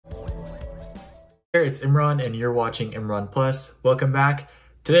It's Imran and you're watching Imran Plus. Welcome back.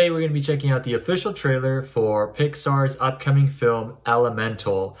 Today we're going to be checking out the official trailer for Pixar's upcoming film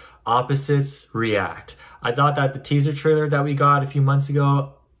Elemental, Opposites React. I thought that the teaser trailer that we got a few months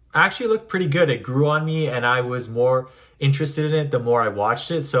ago actually looked pretty good. It grew on me and I was more interested in it the more I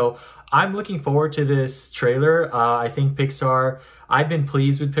watched it. So I'm looking forward to this trailer. I think I've been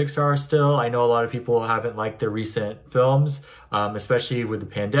pleased with Pixar still. I know a lot of people haven't liked their recent films, especially with the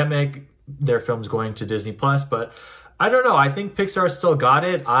pandemic, their films going to Disney Plus, but I don't know. I think Pixar still got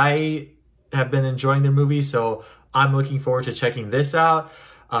it. I have been enjoying their movies, so I'm looking forward to checking this out.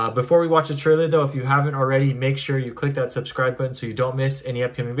 Before we watch the trailer though, if you haven't already, make sure you click that subscribe button so you don't miss any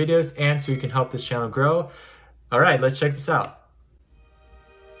upcoming videos and so you can help this channel grow. All right, let's check this out.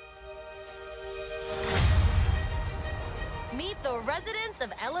 Meet the residents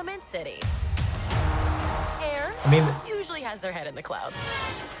of Element City. Air usually has their head in the clouds.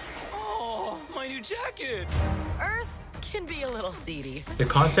 Oh, my new jacket! Earth can be a little seedy. The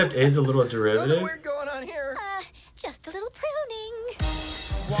concept is a little derivative. Nothing weird going on here. Just a little pruning.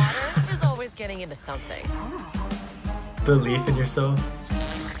 Water is always getting into something. Belief in yourself.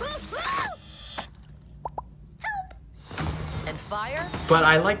 Help! And fire? But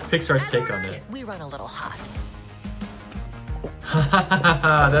I like Pixar's take on it. We run a little hot.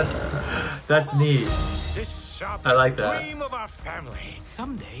 That's neat. This shop I like is the that. dream of our family.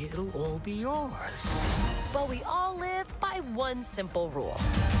 Someday it'll all be yours. But we all live by one simple rule.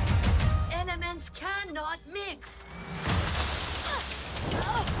 Elements cannot mix.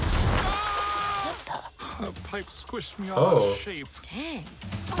 The pipe squished me out Oh. of shape. Dang.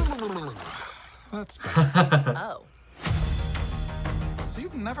 That's bad. Oh. So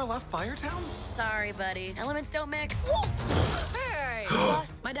you've never left Firetown? Sorry, buddy. Elements don't mix. Hey!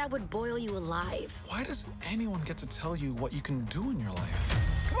 Plus, my dad would boil you alive. Why does anyone get to tell you what you can do in your life?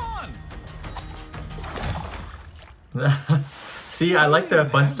 Come on! See, I like the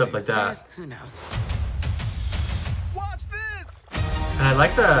fun stuff like that. Who knows? Watch this! And I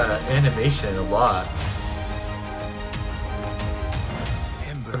like the animation a lot.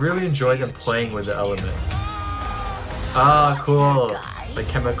 I really enjoy them playing with the elements. Ah, cool. Like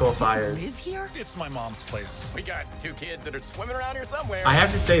chemical fires. Here? It's my mom's place. We got two kids that are swimming around here somewhere. I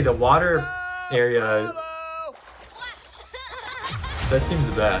have to say, the water area, Hello! that seems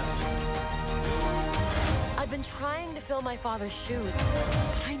the best. I've been trying to fill my father's shoes, but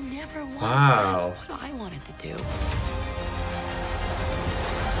I never once Wow. asked what I wanted to do.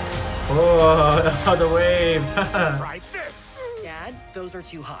 Oh, the wave. Try this! Dad, those are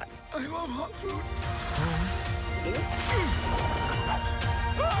too hot. I love hot food.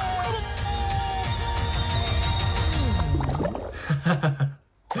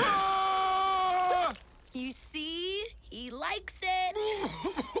 You see? He likes it.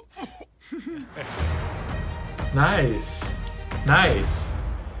 Nice. Nice.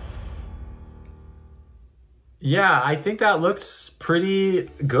 Yeah, I think that looks pretty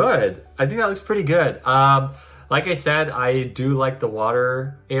good. Like I said, I do like the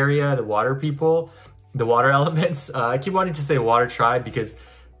water area, the water people, the water elements. I keep wanting to say water tribe because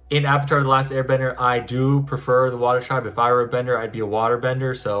in Avatar: The Last Airbender, I do prefer the water tribe. If I were a bender, I'd be a water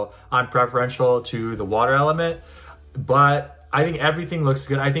bender, so I'm preferential to the water element. But I think everything looks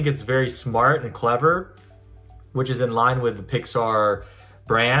good. I think it's very smart and clever, which is in line with the Pixar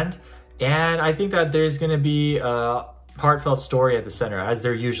brand. And I think that there's gonna be a heartfelt story at the center, as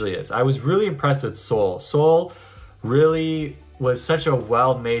there usually is. I was really impressed with Soul. Soul really was such a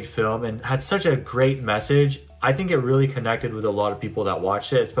well-made film and had such a great message. I think it really connected with a lot of people that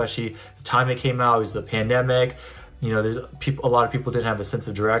watched it, especially the time it came out. It was the pandemic. You know, a lot of people didn't have a sense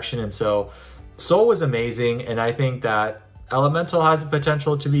of direction. And so Soul was amazing. And I think that Elemental has the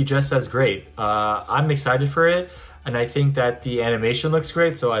potential to be just as great. I'm excited for it. And I think that the animation looks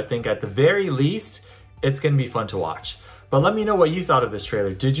great. So I think at the very least, it's going to be fun to watch. But let me know what you thought of this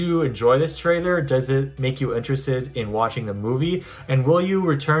trailer. Did you enjoy this trailer? Does it make you interested in watching the movie? And will you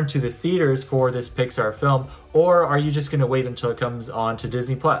return to the theaters for this Pixar film? Or are you just going to wait until it comes on to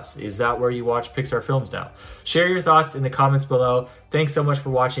Disney Plus? Is that where you watch Pixar films now? Share your thoughts in the comments below. Thanks so much for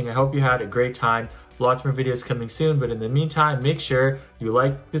watching. I hope you had a great time. Lots more videos coming soon, but in the meantime, make sure you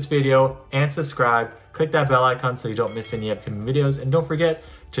like this video and subscribe. Click that bell icon so you don't miss any upcoming videos. And don't forget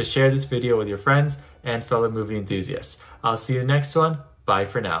to share this video with your friends and fellow movie enthusiasts. I'll see you in the next one. Bye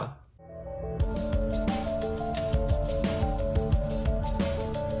for now.